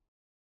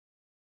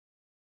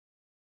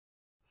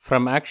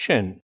From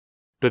action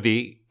to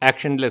the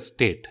actionless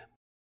state.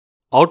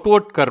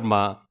 Outward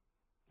karma,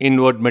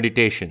 inward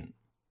meditation.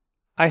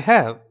 I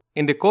have,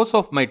 in the course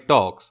of my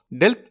talks,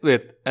 dealt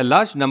with a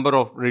large number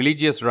of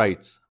religious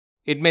rites.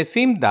 It may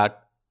seem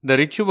that the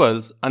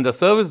rituals and the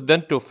service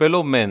done to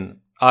fellow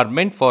men are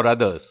meant for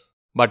others,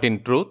 but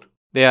in truth,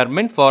 they are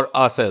meant for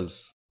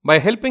ourselves. By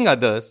helping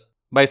others,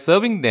 by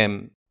serving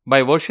them,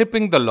 by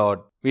worshipping the Lord,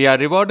 we are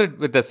rewarded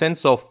with a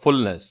sense of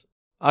fullness.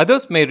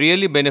 Others may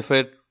really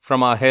benefit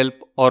from our help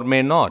or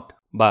may not,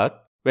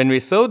 but when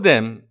we serve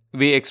them,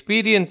 we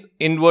experience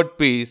inward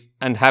peace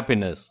and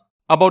happiness.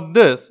 About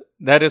this,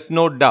 there is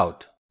no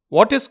doubt.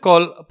 What is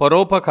called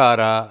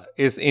Paropakara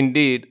is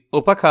indeed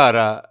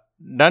Upakara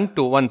done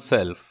to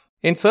oneself.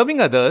 In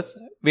serving others,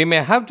 we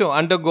may have to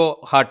undergo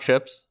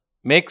hardships,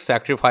 make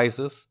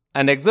sacrifices,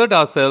 and exert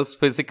ourselves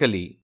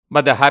physically.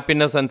 But the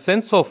happiness and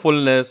sense of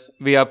fullness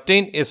we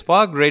obtain is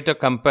far greater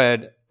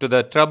compared to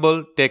the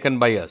trouble taken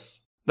by us.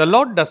 The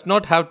Lord does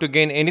not have to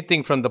gain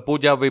anything from the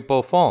puja we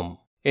perform.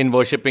 In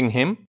worshipping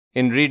Him,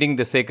 in reading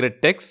the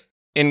sacred texts,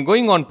 in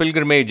going on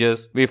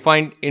pilgrimages, we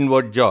find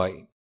inward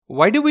joy.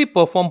 Why do we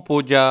perform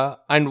puja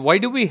and why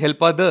do we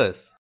help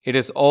others? It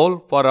is all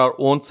for our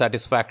own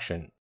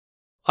satisfaction.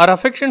 Our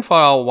affection for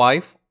our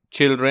wife,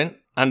 children,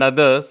 and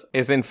others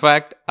is in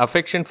fact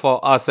affection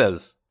for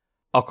ourselves.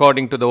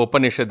 According to the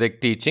Upanishadic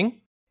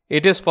teaching,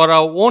 it is for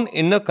our own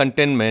inner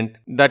contentment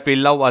that we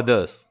love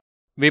others.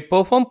 We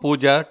perform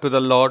puja to the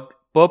Lord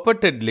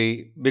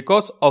purportedly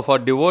because of our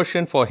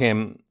devotion for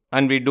Him,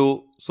 and we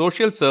do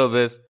social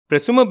service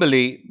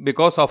presumably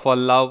because of our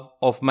love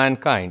of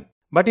mankind.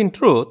 But in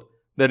truth,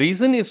 the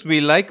reason is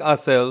we like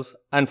ourselves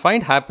and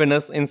find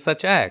happiness in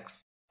such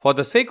acts. For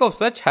the sake of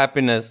such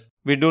happiness,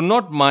 we do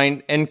not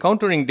mind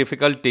encountering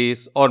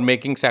difficulties or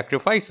making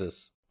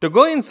sacrifices. To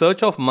go in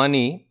search of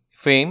money,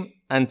 fame,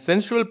 and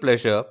sensual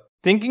pleasure,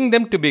 thinking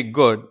them to be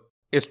good,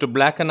 is to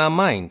blacken our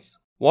minds.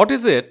 What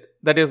is it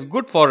that is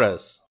good for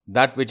us?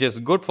 That which is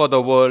good for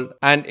the world,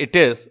 and it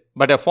is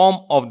but a form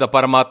of the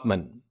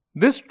Paramatman.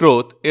 This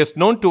truth is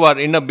known to our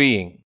inner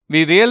being.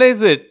 We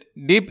realize it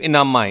deep in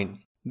our mind.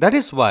 That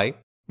is why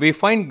we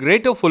find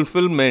greater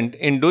fulfillment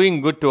in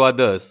doing good to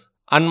others,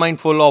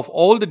 unmindful of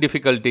all the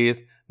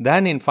difficulties,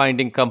 than in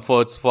finding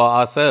comforts for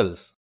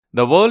ourselves.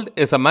 The world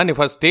is a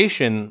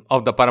manifestation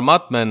of the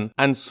Paramatman,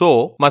 and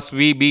so must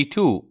we be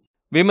too.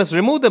 We must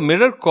remove the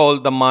mirror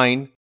called the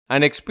mind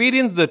and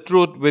experience the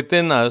truth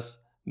within us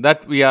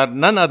that we are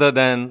none other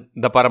than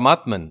the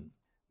Paramatman.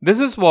 This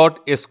is what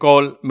is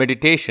called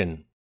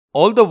meditation.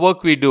 All the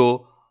work we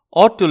do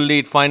ought to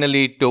lead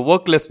finally to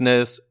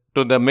worklessness,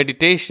 to the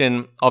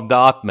meditation of the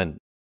Atman.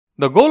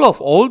 The goal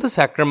of all the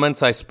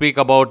sacraments I speak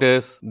about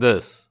is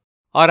this.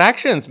 Our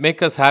actions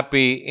make us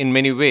happy in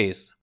many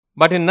ways,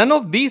 but in none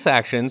of these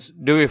actions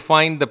do we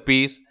find the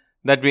peace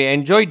that we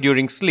enjoy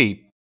during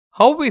sleep.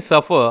 How we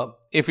suffer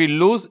if we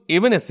lose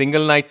even a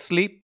single night's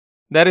sleep?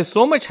 There is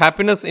so much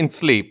happiness in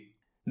sleep.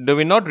 Do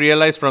we not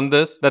realize from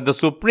this that the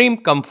supreme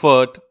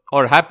comfort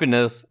or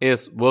happiness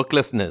is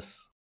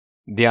worklessness?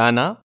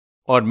 Dhyana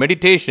or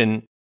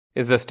meditation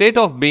is a state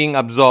of being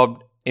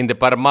absorbed in the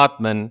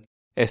Paramatman,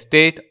 a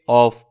state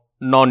of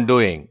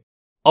non-doing.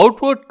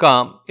 Outward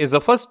calm is the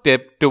first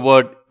step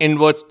toward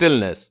inward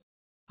stillness,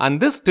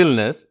 and this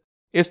stillness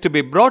is to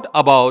be brought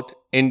about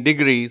in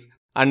degrees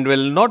and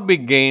will not be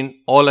gained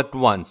all at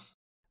once.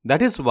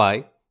 That is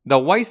why the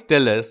wise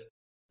tell us,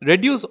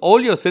 reduce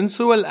all your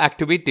sensual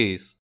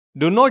activities.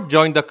 Do not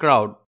join the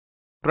crowd.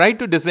 Try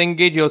to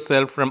disengage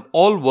yourself from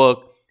all work,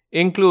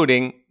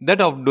 including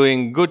that of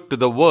doing good to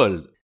the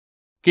world.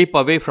 Keep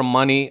away from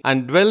money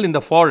and dwell in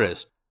the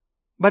forest.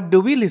 But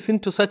do we listen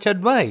to such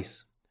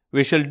advice?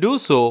 We shall do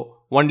so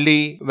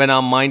only when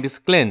our mind is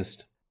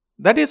cleansed.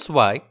 That is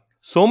why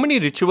so many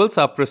rituals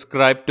are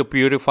prescribed to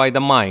purify the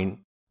mind,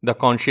 the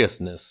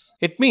consciousness.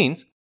 It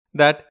means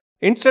that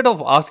instead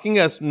of asking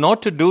us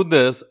not to do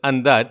this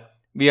and that,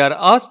 we are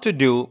asked to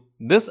do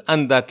this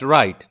and that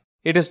right.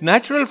 It is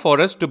natural for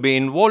us to be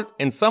involved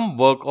in some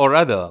work or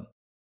other.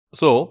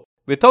 So,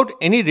 without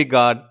any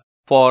regard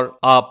for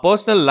our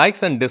personal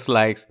likes and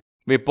dislikes,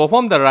 we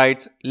perform the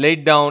rites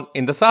laid down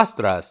in the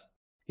Shastras.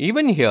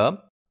 Even here,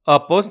 our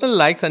personal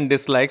likes and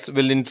dislikes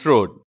will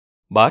intrude.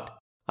 But,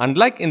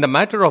 unlike in the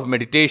matter of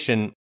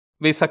meditation,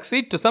 we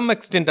succeed to some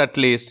extent at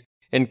least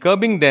in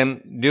curbing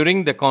them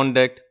during the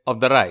conduct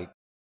of the rite.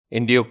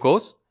 In due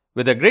course,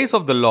 with the grace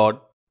of the Lord,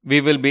 we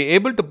will be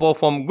able to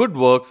perform good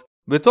works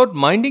without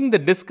minding the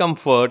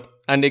discomfort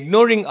and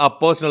ignoring our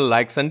personal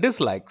likes and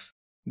dislikes.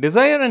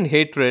 Desire and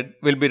hatred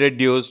will be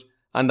reduced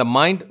and the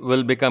mind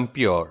will become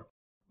pure.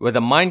 With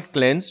the mind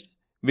cleansed,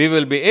 we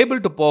will be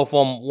able to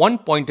perform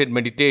one-pointed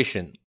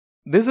meditation.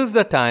 This is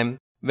the time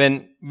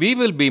when we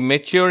will be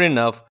mature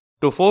enough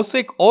to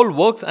forsake all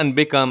works and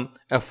become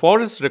a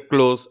forest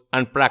recluse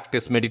and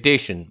practice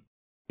meditation.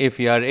 If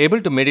you are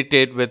able to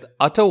meditate with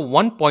utter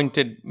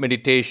one-pointed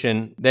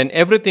meditation, then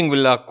everything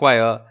will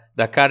acquire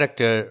the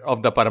character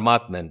of the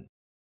Paramatman.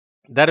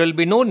 There will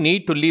be no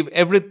need to leave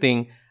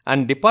everything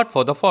and depart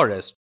for the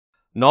forest.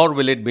 nor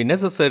will it be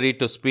necessary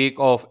to speak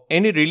of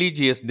any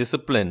religious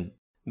discipline.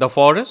 The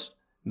forest,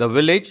 the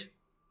village,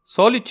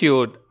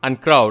 solitude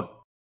and crowd,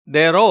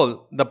 they are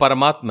all the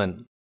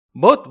Paramatman.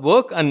 Both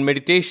work and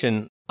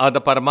meditation are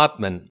the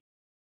Paramatman.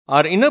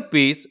 Our inner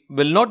peace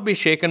will not be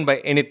shaken by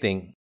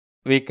anything.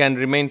 We can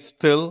remain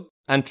still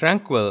and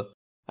tranquil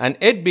and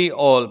yet be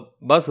all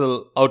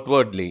bustle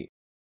outwardly.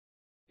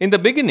 In the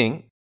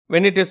beginning,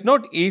 when it is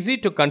not easy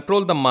to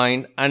control the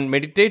mind and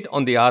meditate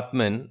on the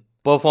Atman,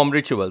 perform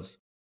rituals.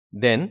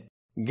 Then,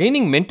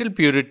 gaining mental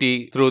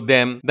purity through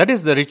them, that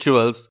is the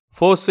rituals,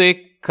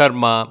 forsake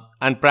karma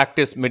and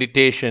practice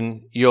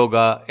meditation,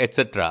 yoga,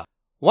 etc.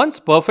 Once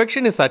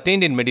perfection is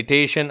attained in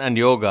meditation and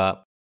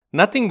yoga,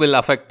 nothing will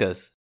affect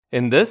us.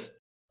 In this,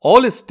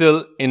 all is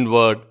still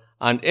inward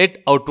and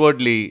yet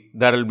outwardly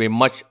there will be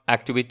much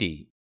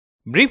activity.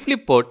 Briefly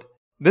put,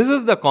 this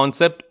is the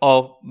concept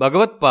of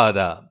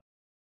Bhagavat-pada.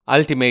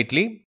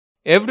 Ultimately,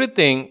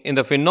 everything in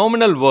the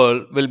phenomenal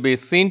world will be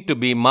seen to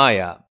be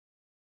Maya.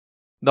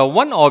 The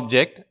one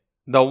object,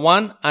 the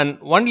one and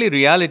only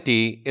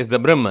reality is the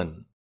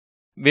Brahman.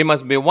 We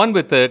must be one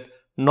with it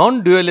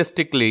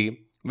non-dualistically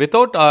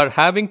without our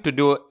having to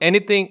do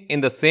anything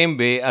in the same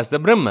way as the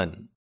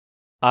Brahman.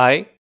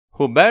 I,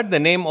 who bear the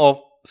name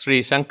of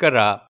Sri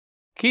Shankara,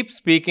 keep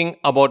speaking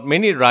about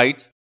many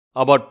rites,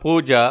 about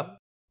puja,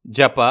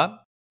 japa,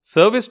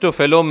 service to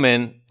fellow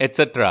men,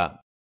 etc.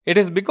 It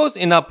is because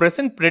in our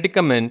present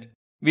predicament,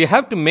 we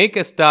have to make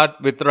a start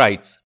with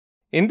rites.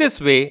 In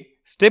this way,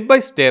 step by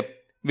step,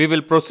 we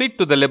will proceed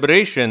to the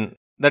liberation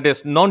that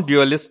is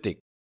non-dualistic.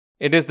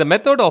 It is the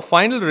method of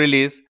final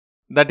release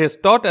that is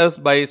taught us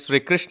by Sri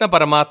Krishna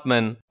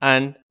Paramatman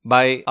and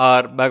by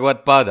our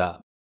Bhagavad-pada.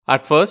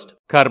 At first,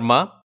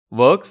 karma,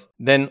 works,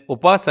 then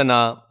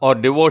upasana or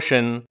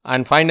devotion,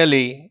 and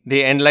finally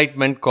the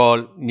enlightenment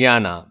called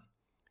jnana.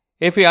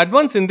 If we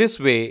advance in this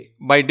way,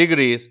 by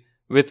degrees,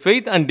 with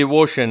faith and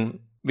devotion,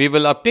 we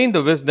will obtain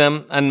the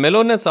wisdom and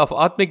mellowness of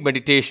Atmic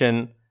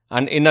meditation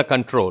and inner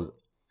control.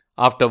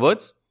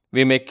 Afterwards,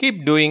 we may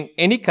keep doing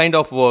any kind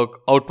of work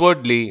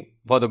outwardly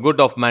for the good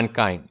of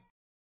mankind.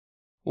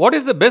 What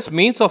is the best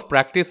means of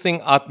practicing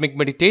Atmic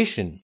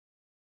meditation?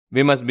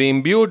 We must be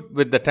imbued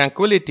with the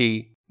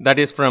tranquility that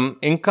is from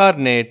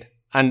incarnate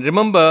and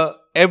remember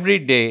every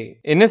day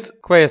in His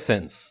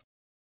quiescence.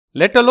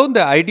 Let alone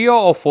the idea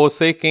of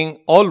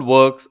forsaking all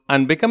works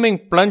and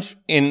becoming plunged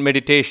in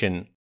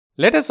meditation,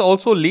 let us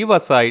also leave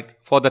aside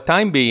for the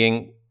time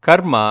being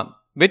karma,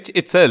 which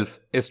itself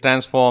is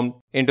transformed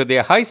into the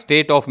high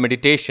state of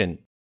meditation.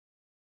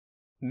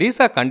 These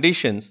are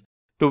conditions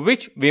to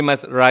which we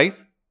must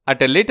rise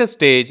at a later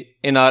stage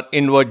in our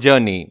inward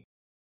journey.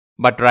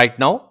 But right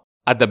now,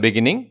 at the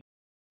beginning,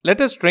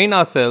 let us train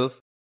ourselves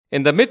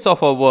in the midst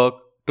of our work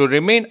to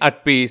remain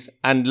at peace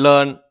and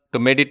learn to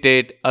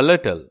meditate a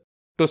little.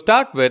 To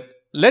start with,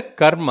 let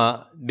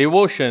karma,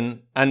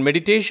 devotion and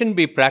meditation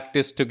be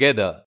practiced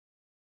together.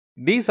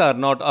 These are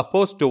not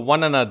opposed to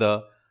one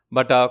another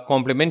but are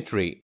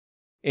complementary.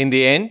 In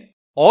the end,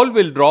 all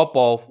will drop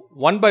off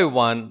one by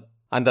one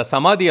and the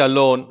samadhi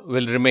alone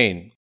will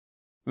remain.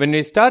 When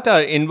we start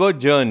our inward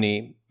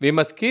journey, we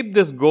must keep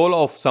this goal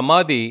of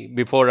samadhi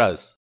before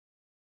us.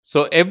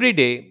 So every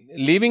day,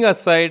 leaving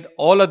aside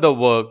all other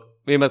work,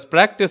 we must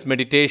practice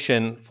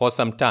meditation for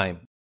some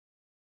time.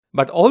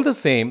 But all the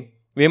same,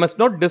 we must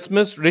not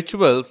dismiss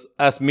rituals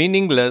as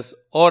meaningless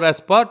or as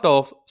part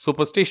of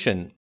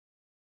superstition.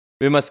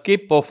 We must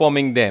keep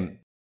performing them.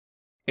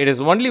 It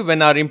is only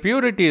when our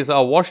impurities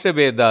are washed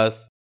away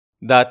thus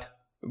that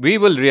we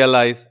will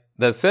realize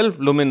the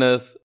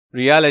self-luminous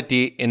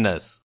reality in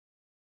us.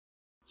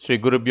 Shri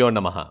Gurubhyo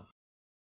Namaha.